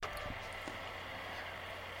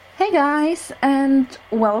Hey guys, and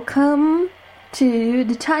welcome to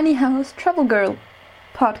the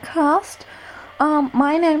TinyHouseTravelGirlPodcast.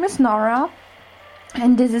 My name is Nora,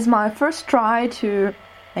 and this is my first try to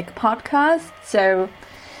make a podcast, so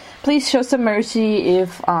please show some mercy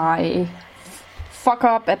if I fuck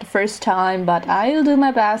up at the first time, but I'll do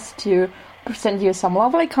my best to present you some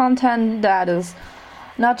lovely content that is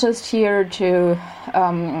not just here to,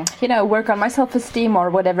 work on my self-esteem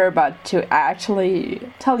or whatever, but to actually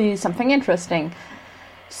tell you something interesting.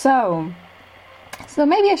 So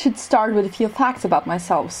maybe I should start with a few facts about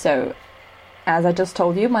myself. So, as I just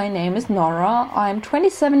told you, my name is Nora. I'm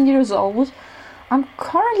 27 years old. I'm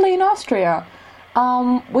currently in Austria,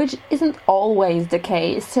 which isn't always the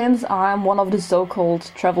case, since I'm one of the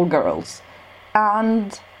so-called travel girls.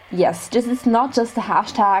 And yes, this is not just a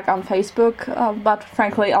hashtag on Facebook, but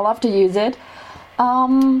frankly, I love to use it.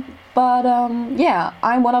 I'm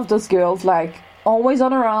one of those girls, always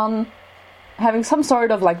on a run, having some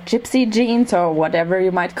sort of gypsy genes or whatever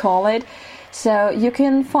you might call it. So you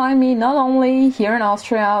can find me not only here in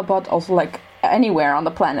Austria, but also anywhere on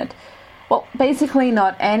the planet. Well, basically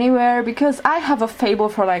not anywhere, because I have a fable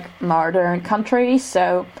for northern countries,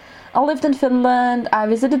 so I lived in Finland, I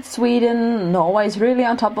visited Sweden, Norway is really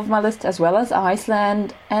on top of my list, as well as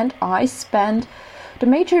Iceland, and I spent the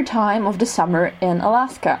major time of the summer in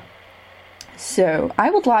Alaska. So I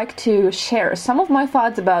would like to share some of my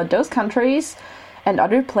thoughts about those countries and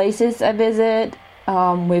other places I visit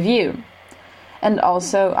with you. And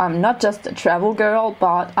also, I'm not just a travel girl,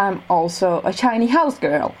 but I'm also a tiny house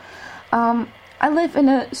girl. I live in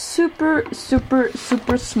a super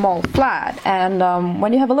small flat, and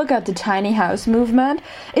when you have a look at the tiny house movement,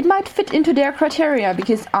 it might fit into their criteria,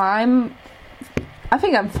 because I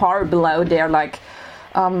think I'm far below their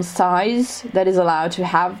size that is allowed to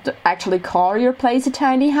have to actually call your place a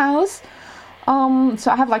tiny house.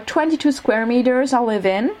 So I have 22 square meters I live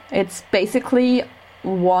in. It's basically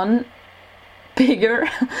one bigger,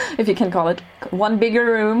 if you can call it, one bigger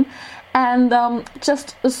room. And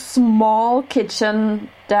just a small kitchen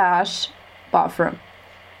 - bathroom.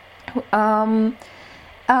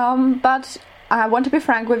 But I want to be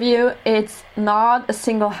frank with you, it's not a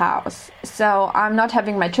single house. So I'm not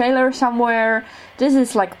having my trailer somewhere. This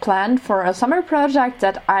is planned for a summer project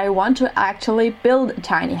that I want to actually build a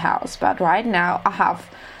tiny house. But right now I have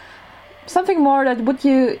something more that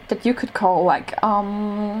you could call a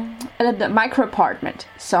micro apartment.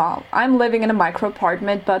 So I'm living in a micro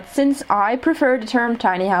apartment, but since I prefer the term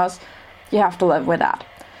tiny house, you have to live with that.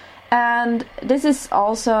 And this is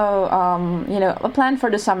also a plan for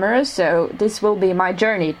the summer, so this will be my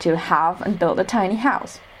journey to have and build a tiny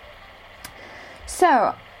house.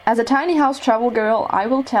 So as a tiny house travel girl, I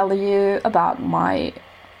will tell you about my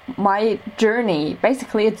journey.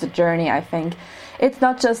 Basically, it's a journey, I think. It's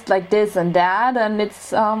not just this and that, and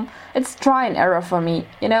it's try and error for me.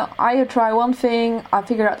 I try one thing, I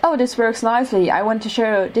figure out, oh, this works nicely, I want to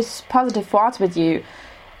share this positive thoughts with you.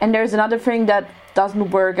 And there's another thing that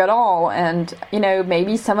doesn't work at all, and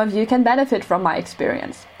maybe some of you can benefit from my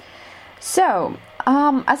experience. So,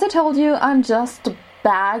 as I told you, I'm just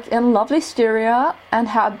back in lovely Styria and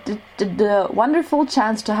had the wonderful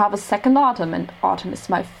chance to have a second autumn, and autumn is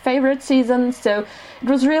my favorite season, so it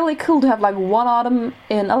was really cool to have one autumn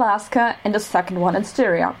in Alaska and the second one in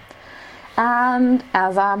Styria. And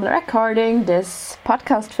as I'm recording this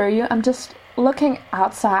podcast for you, I'm just looking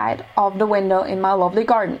outside of the window in my lovely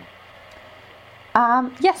garden.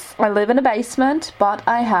 Yes, I live in a basement, but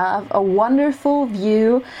I have a wonderful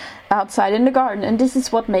view outside in the garden, and this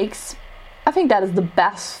is what makes, I think that is the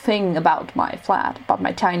best thing about my flat, about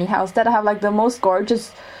my tiny house, that I have the most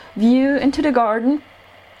gorgeous view into the garden.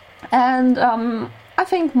 And I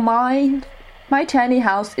think my tiny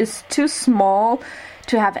house is too small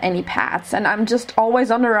to have any pets, and I'm just always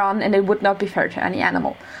on the run, and it would not be fair to any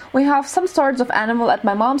animal. We have some sorts of animal at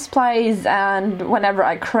my mom's place, and whenever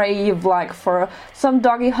I crave for some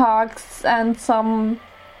doggy hugs and some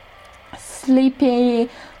sleepy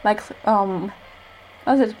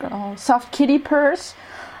soft kitty purrs,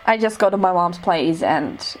 I just go to my mom's place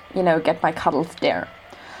and get my cuddles there.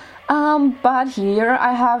 But here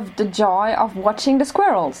I have the joy of watching the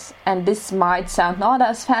squirrels, and this might sound not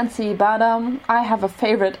as fancy, but I have a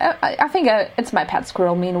favorite. I think it's my pet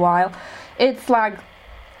squirrel. Meanwhile, it's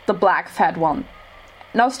the black fat one.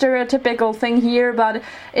 No stereotypical thing here, but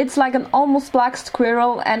it's an almost black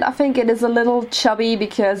squirrel, and I think it is a little chubby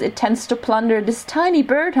because it tends to plunder this tiny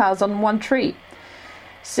birdhouse on one tree.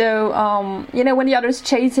 So when the others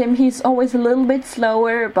chase him, he's always a little bit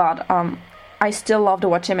slower, but I still love to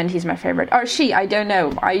watch him, and he's my favorite. Or she, I don't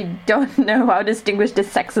know. I don't know how to distinguish the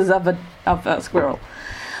sexes of a squirrel.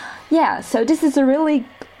 Yeah, so this is a really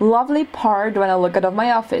lovely part when I look out of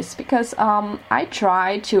my office, because I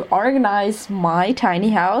try to organize my tiny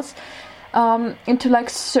house into like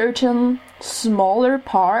certain smaller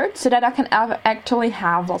parts so that I can actually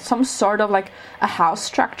have some sort of like a house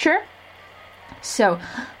structure. So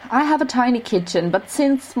I have a tiny kitchen, but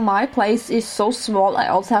since my place is so small, I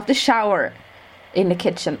also have the shower in the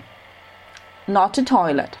kitchen, not the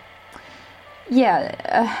toilet.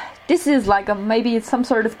 Yeah, this is like maybe some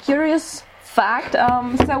sort of curious fact.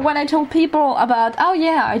 So when I told people about, oh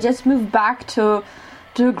yeah, I just moved back to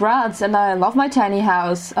Graz and I love my tiny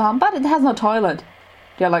house, but it has no toilet.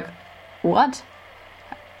 They're like, what?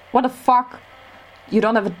 What the fuck? You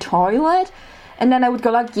don't have a toilet? And then I would go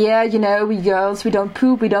like, yeah, you know, we girls, we don't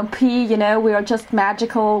poop, we don't pee, you know, we are just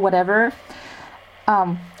magical, whatever.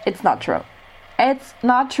 It's not true. It's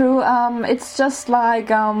not true. It's just like,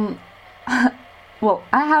 well,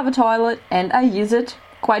 I have a toilet and I use it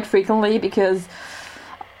quite frequently because,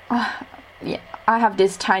 yeah, I have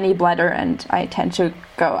this tiny bladder and I tend to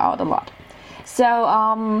go out a lot.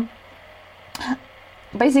 So,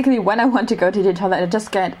 basically, when I want to go to the toilet, I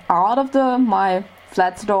just get out of my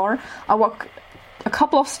flat's door. I walk a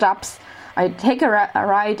couple of steps, I take a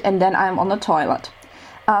right, and then I'm on the toilet.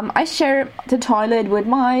 I share the toilet with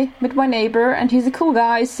my neighbor, and he's a cool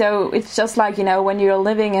guy. So it's just like, you know, when you're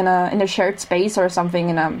living in a shared space or something,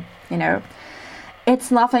 you know,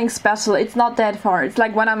 it's nothing special. It's not that far. It's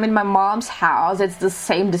like when I'm in my mom's house, it's the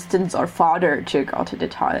same distance or farther to go to the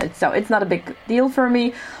toilet. So it's not a big deal for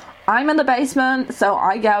me. I'm in the basement, so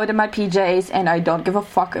I go out in my PJs, and I don't give a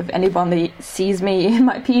fuck if anybody sees me in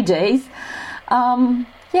my PJs.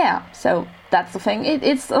 Yeah, so that's the thing.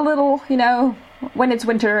 It's a little, you know, when it's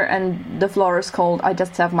winter and the floor is cold, I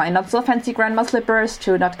just have my not so fancy grandma slippers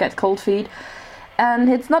to not get cold feet. And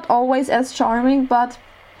it's not always as charming, but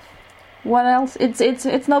what else?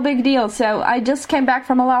 It's no big deal. So I just came back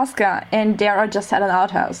from Alaska, and there I just had an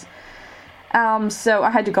outhouse. So I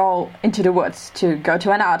had to go into the woods to go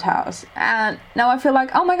to an outhouse. And now I feel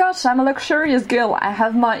like, oh my gosh, I'm a luxurious girl. I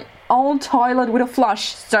have my own toilet with a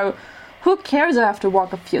flush. So who cares if I have to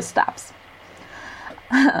walk a few steps?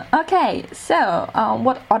 Okay, so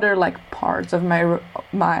what other like parts of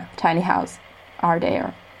my tiny house are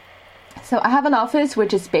there? So I have an office,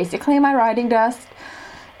 which is basically my writing desk,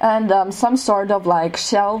 and some sort of like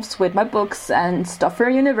shelves with my books and stuff for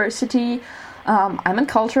university. I'm a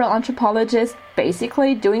cultural anthropologist,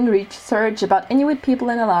 basically doing research about Inuit people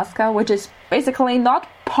in Alaska, which is basically not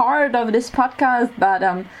part of this podcast, but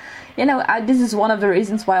you know, this is one of the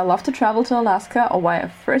reasons why I love to travel to Alaska, or why I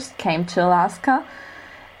first came to Alaska.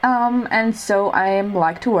 And so I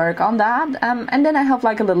like to work on that. And then I have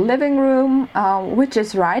like a little living room, which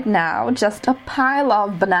is right now just a pile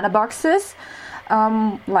of banana boxes,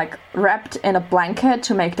 like wrapped in a blanket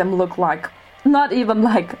to make them look like, not even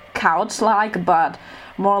like couch-like, but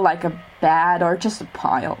more like a bed or just a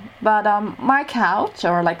pile. But my couch,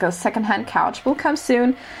 or like a second-hand couch, will come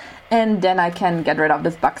soon, and then I can get rid of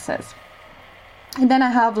these boxes. And then I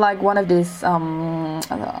have like one of these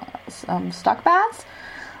stock beds,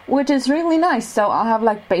 which is really nice. So I have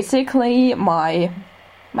like basically my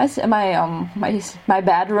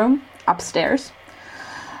bedroom upstairs,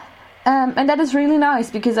 and that is really nice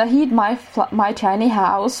because I heat my tiny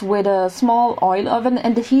house with a small oil oven,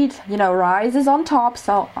 and the heat, you know, rises on top.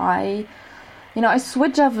 So I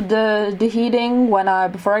switch off the heating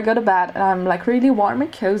before I go to bed, and I'm like really warm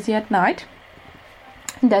and cozy at night.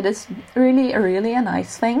 That is really a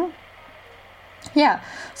nice thing. Yeah,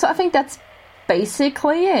 so I think that's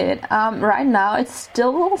basically it. Right now it's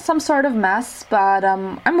still some sort of mess, but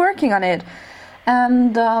I'm working on it,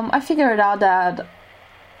 and I figured out that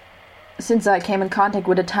since I came in contact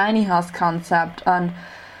with the tiny house concept, and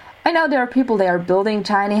I know there are people, they are building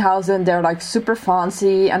tiny houses and they're like super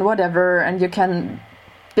fancy and whatever, and you can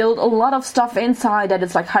build a lot of stuff inside that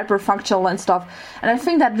is like hyper functional and stuff, and I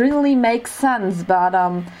think that really makes sense. But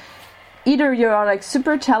either you are like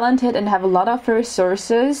super talented and have a lot of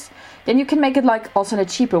resources, then you can make it like also in a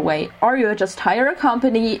cheaper way, or you just hire a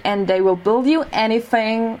company and they will build you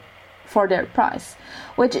anything for their price,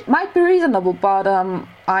 which might be reasonable. But I'm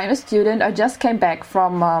a student, I just came back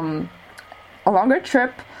from a longer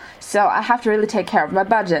trip, so I have to really take care of my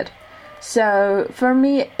budget. So for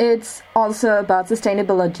me it's also about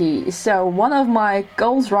sustainability. So one of my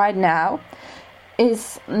goals right now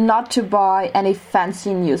is not to buy any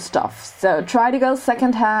fancy new stuff. So try to go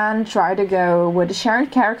secondhand, try to go with the share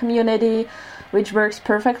and care community, which works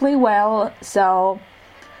perfectly well. So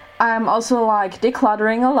I'm also like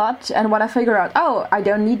decluttering a lot, and when I figure out, oh, I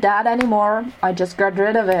don't need that anymore, I just got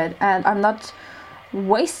rid of it, and I'm not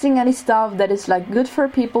wasting any stuff that is like good for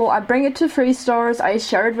people. I bring it to free stores, I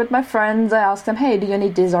share it with my friends, I ask them, hey, do you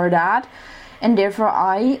need this or that? And therefore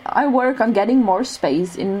I work on getting more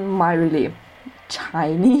space in my really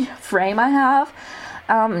tiny frame I have.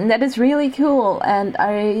 That is really cool, and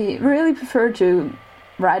I really prefer to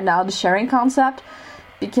right now the sharing concept,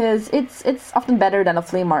 because it's often better than a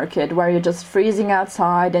flea market where you're just freezing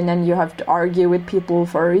outside and then you have to argue with people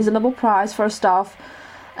for a reasonable price for stuff.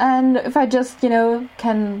 And if I just,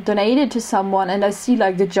 can donate it to someone and I see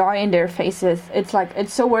like the joy in their faces, it's like,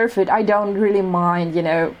 it's so worth it. I don't really mind,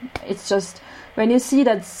 it's just when you see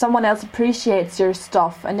that someone else appreciates your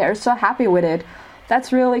stuff and they're so happy with it,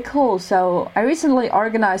 that's really cool. So I recently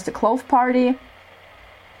organized a clothes party,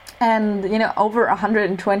 and over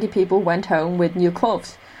 120 people went home with new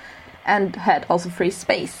clothes and had also free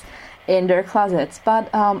space in their closets. But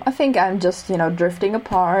I think I'm just drifting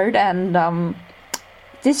apart, and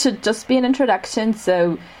this should just be an introduction.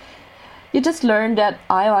 So you just learned that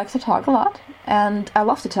I like to talk a lot, and I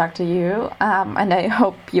love to talk to you, and I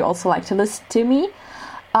hope you also like to listen to me.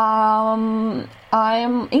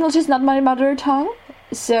 English is not my mother tongue,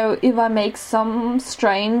 so if I make some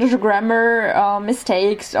strange grammar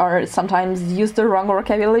mistakes or sometimes use the wrong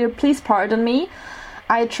vocabulary, please pardon me.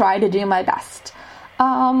 I try to do my best.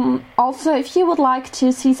 Also, if you would like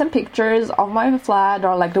to see some pictures of my flat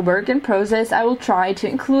or like the work in process, I will try to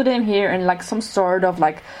include them here in like some sort of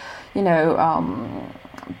like,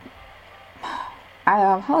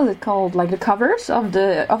 how is it called? Like the covers of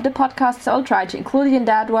the podcast. So I'll try to include it in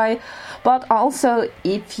that way. But also,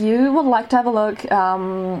 if you would like to have a look,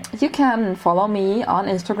 you can follow me on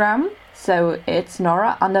Instagram. So it's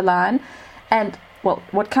Nora_. And well,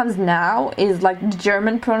 what comes now is like the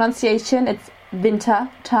German pronunciation. It's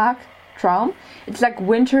Wintertagtraum. It's like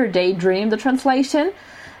winter daydream, the translation.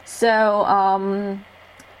 So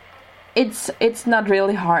it's not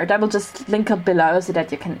really hard. I will just link up below so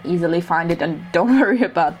that you can easily find it and don't worry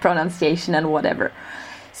about pronunciation and whatever.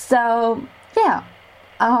 So yeah,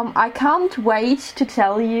 I can't wait to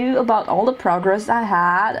tell you about all the progress I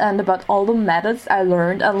had and about all the methods I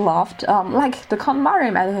learned and loved, like the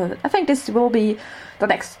KonMari method. I think this will be the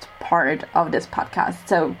next part of this podcast.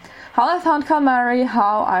 So how I found KonMari,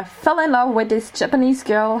 how I fell in love with this Japanese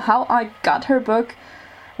girl, how I got her book,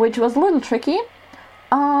 which was a little tricky.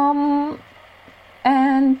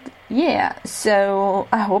 And yeah, so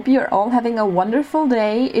I hope you're all having a wonderful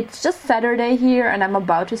day. It's just Saturday here, and I'm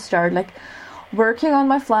about to start like working on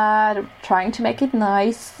my flat, trying to make it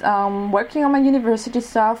nice, working on my university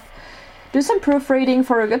stuff, do some proofreading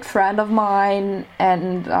for a good friend of mine,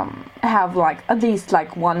 and have like at least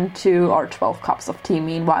like 1, 2, or 12 cups of tea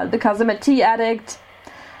meanwhile, because I'm a tea addict.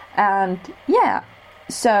 And yeah,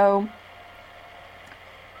 so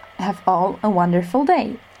have all a wonderful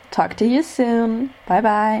day. Talk to you soon. Bye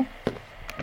bye.